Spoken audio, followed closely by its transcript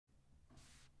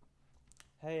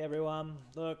Hey everyone,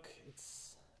 look,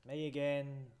 it's me again.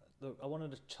 Look, I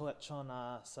wanted to touch on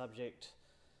a subject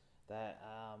that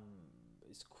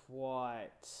is quite.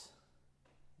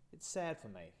 It's sad for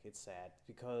me. It's sad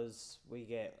because we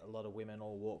get a lot of women,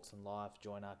 all walks in life,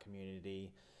 join our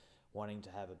community wanting to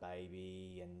have a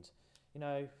baby. And,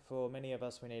 for many of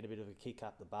us, we need a bit of a kick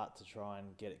up the butt to try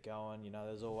and get it going.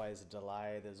 There's always a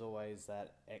delay, there's always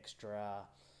that extra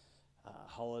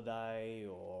holiday,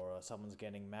 or someone's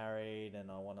getting married and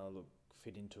I want to look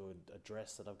fit into a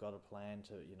dress that I've got a plan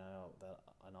to,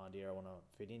 an idea I want to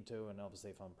fit into. And obviously,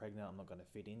 if I'm pregnant, I'm not going to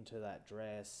fit into that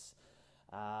dress.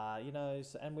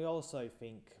 And we also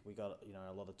think we got,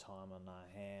 a lot of time on our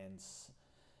hands.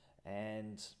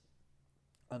 And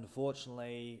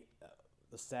unfortunately,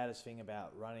 the saddest thing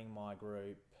about running my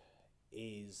group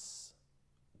is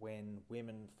when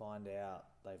women find out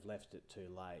they've left it too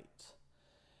late.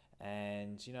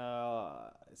 And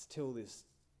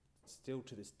still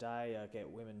to this day, I get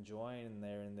women join and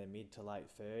they're in their mid to late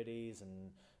 30s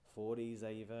and 40s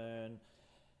even.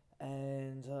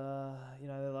 And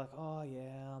they're like, oh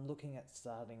yeah, I'm looking at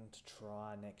starting to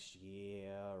try next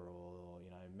year, or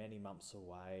many months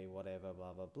away, whatever,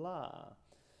 blah blah blah.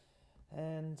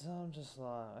 And I'm just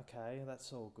like, okay,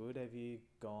 that's all good. Have you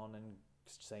gone and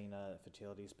seen a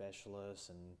fertility specialist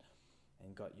and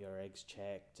got your eggs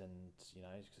checked? And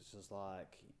it's just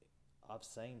like, I've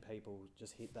seen people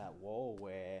just hit that wall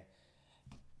where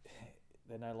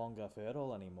they're no longer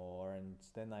fertile anymore, and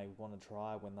then they want to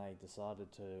try when they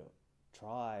decided to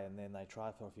try, and then they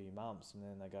try for a few months, and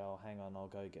then they go, oh, hang on, I'll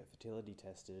go get fertility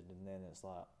tested, and then it's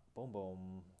like, boom,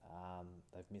 boom,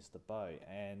 they've missed the boat.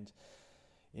 And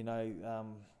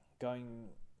going,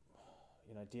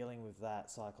 dealing with that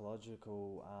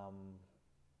psychological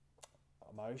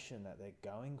emotion that they're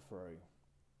going through,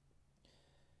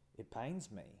 it pains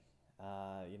me.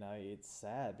 It's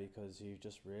sad because you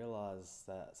just realise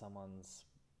that someone's,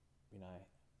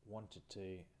 wanted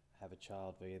to have a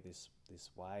child via this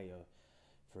way, or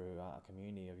through a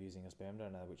community of using a sperm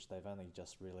donor, which they've only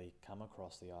just really come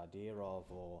across the idea of,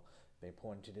 or been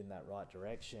pointed in that right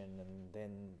direction. And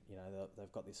then,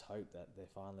 they've got this hope that they're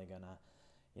finally going to,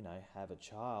 have a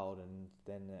child. And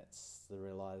then it's the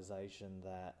realisation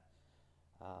that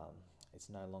it's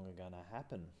no longer going to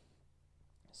happen.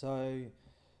 So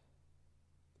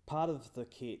part of the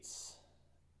kits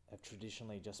have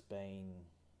traditionally just been,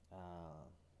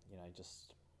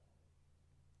 just,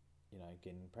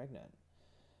 getting pregnant.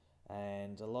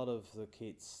 And a lot of the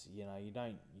kits, you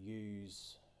don't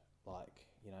use, like,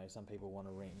 some people want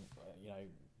to ring,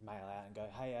 mail out and go,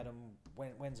 hey Adam,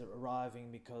 when's it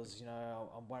arriving? Because,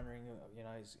 I'm wondering,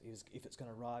 if it's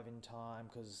going to arrive in time,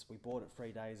 because we bought it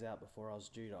 3 days out before I was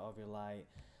due to ovulate.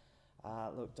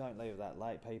 Look, don't leave that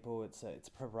late, people. It's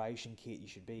a preparation kit. You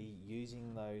should be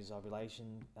using those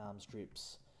ovulation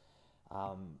strips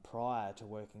prior to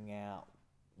working out,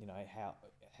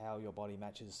 how your body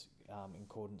matches in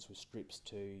accordance with strips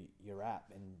to your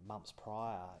app, and months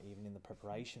prior, even in the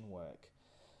preparation work.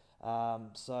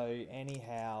 So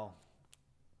anyhow,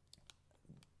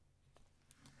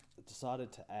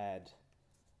 decided to add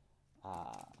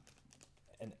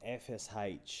an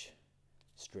FSH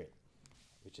strip,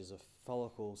 which is a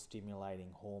follicle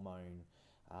stimulating hormone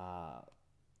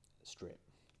strip.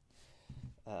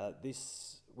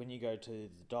 This, when you go to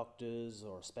the doctors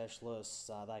or specialists,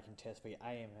 they can test for your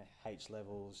AMH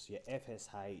levels, your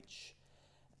FSH,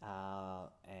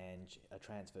 and a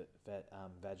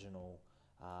transvaginal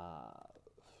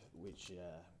which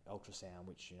ultrasound,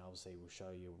 which obviously will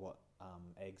show you what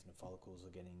eggs and follicles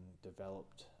are getting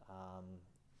developed,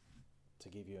 to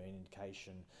give you an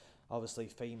indication. Obviously,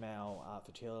 female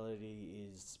fertility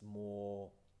is more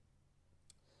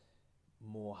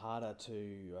harder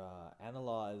to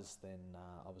analyse than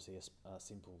obviously a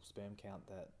simple sperm count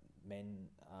that men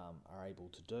are able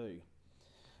to do.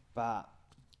 But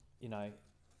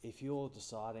if you're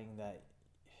deciding that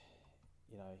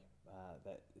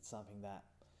that it's something that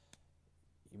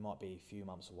you might be a few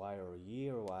months away or a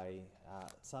year away,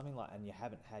 and you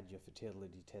haven't had your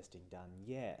fertility testing done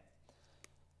yet,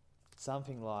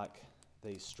 something like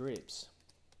these strips,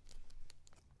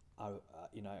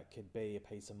 it could be a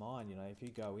peace of mind. If you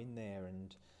go in there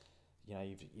and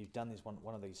you've done this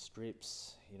one of these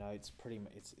strips, it's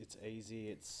it's easy.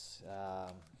 It's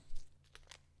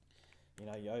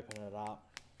you open it up.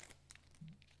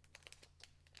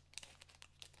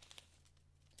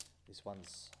 This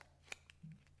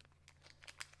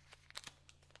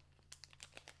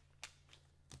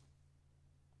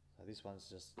one's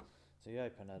just, so you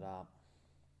open it up,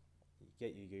 you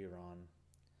get your urine,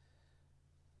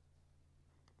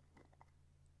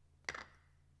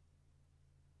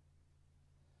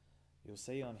 you'll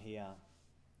see on here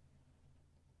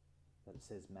that it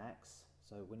says max.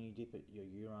 So when you dip your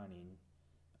urine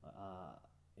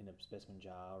in a specimen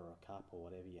jar or a cup or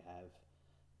whatever you have,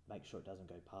 make sure it doesn't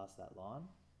go past that line.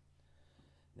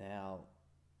 Now,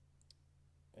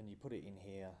 and you put it in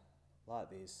here like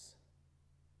this,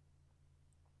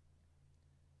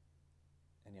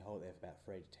 and you hold it there for about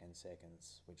 3 to 10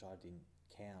 seconds, which I didn't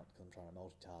count because I'm trying to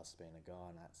multitask being a guy,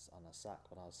 and that's on a suck,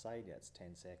 but I'll say that's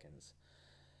 10 seconds.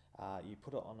 You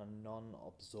put it on a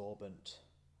non-absorbent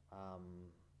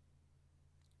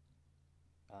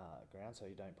ground, so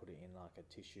you don't put it in like a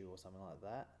tissue or something like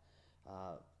that.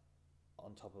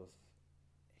 On top of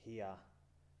here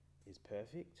is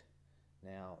perfect.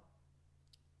 Now,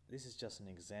 this is just an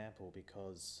example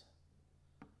because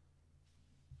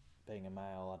being a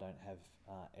male, I don't have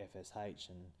FSH,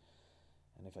 and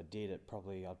if I did, I'd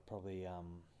probably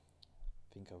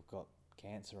think I've got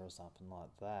cancer or something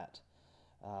like that.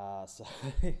 So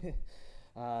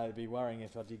it'd be worrying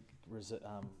if I did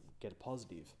get a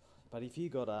positive. But if you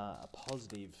got a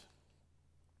positive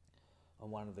on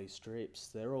one of these strips,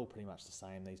 they're all pretty much the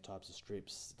same, these types of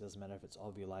strips. It doesn't matter if it's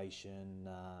ovulation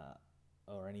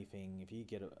or anything. If you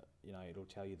get it'll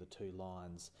tell you the 2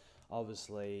 lines.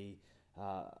 Obviously,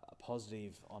 a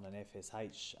positive on an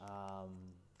FSH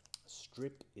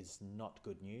strip is not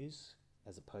good news,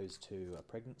 as opposed to a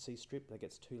pregnancy strip that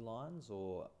gets 2 lines,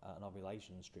 or an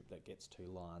ovulation strip that gets 2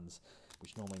 lines,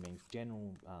 which normally means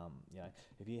general,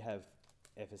 if you have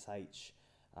FSH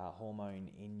hormone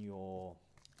in your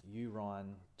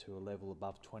urine to a level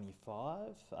above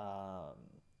 25,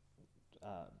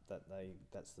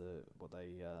 that's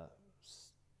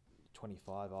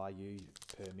 25 IU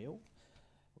per mil,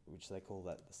 which they call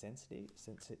that the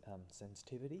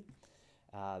sensitivity.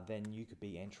 Then you could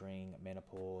be entering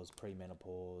menopause,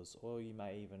 premenopause, or you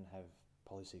may even have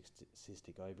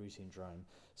polycystic ovary syndrome.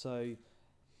 So,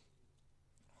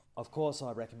 of course,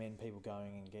 I recommend people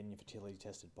going and getting your fertility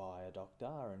tested by a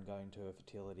doctor and going to a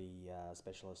fertility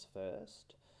specialist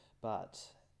first.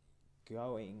 But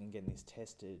going and getting this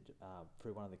tested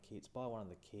through one of the kits, by one of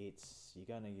the kits, you're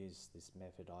going to use this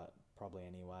method probably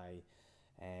anyway.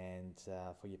 And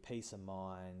for your peace of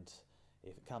mind,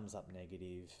 if it comes up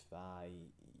negative, at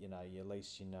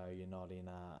least you're not in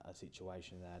a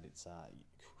situation that it's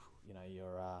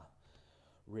you're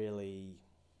really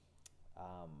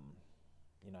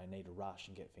need to rush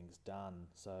and get things done.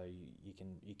 So you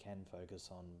can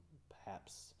focus on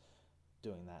perhaps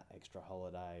doing that extra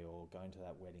holiday or going to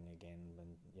that wedding again,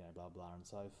 and blah blah and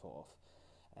so forth.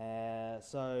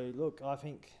 So look, I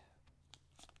think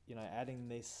adding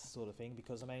this sort of thing,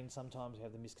 because sometimes you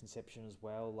have the misconception as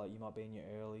well, like you might be in your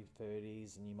early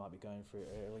 30s and you might be going through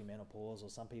early menopause, or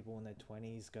some people in their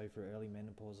 20s go through early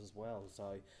menopause as well.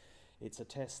 So it's a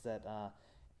test that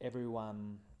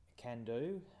everyone can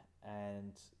do,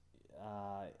 and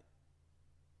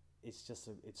it's just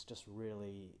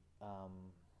really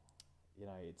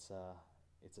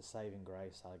it's a saving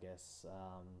grace, I guess,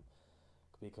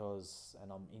 because, and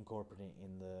I'm incorporating it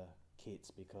in the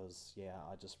kits because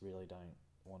I just really don't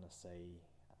want to see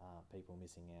people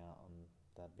missing out on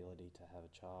the ability to have a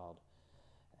child.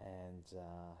 And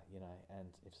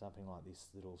and if something like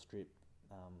this little strip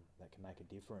that can make a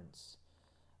difference,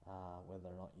 whether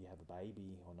or not you have a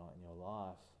baby or not in your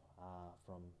life,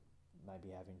 from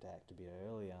maybe having to act a bit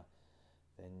earlier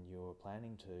than you're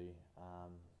planning to,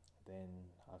 then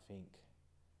I think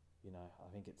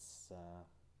it's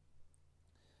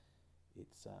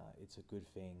a good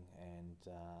thing, and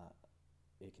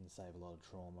it can save a lot of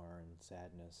trauma and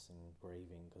sadness and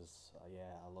grieving, because a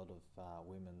lot of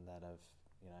women that have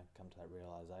come to that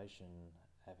realization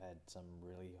have had some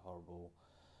really horrible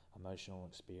emotional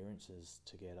experiences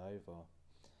to get over.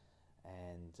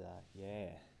 And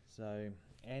so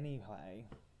anyway,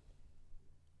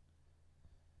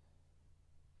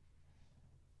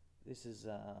 this is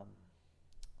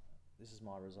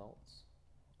my results.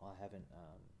 I haven't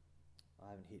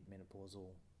hit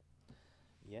menopausal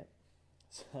yet,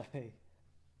 so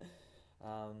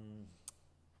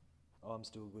I'm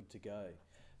still good to go.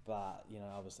 But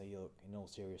obviously, look, in all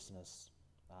seriousness,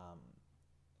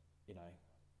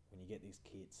 when you get these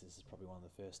kits, this is probably one of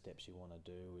the first steps you want to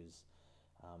do is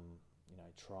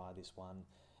try this one.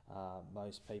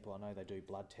 Most people, I know, they do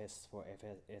blood tests for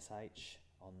FSH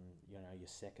on your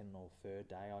second or third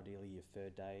day, ideally your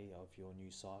third day of your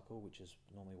new cycle, which is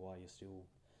normally why you're still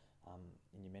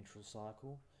in your menstrual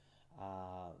cycle.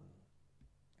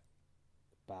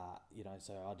 But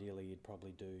so ideally you'd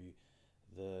probably do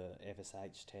the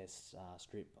FSH test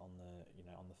strip on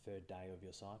the third day of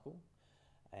your cycle.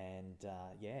 And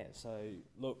so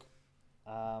look,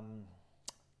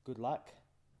 good luck.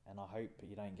 and I hope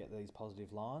you don't get these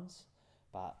positive lines,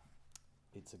 but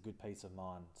it's a good peace of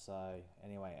mind. So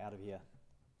anyway, out of here.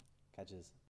 Catches.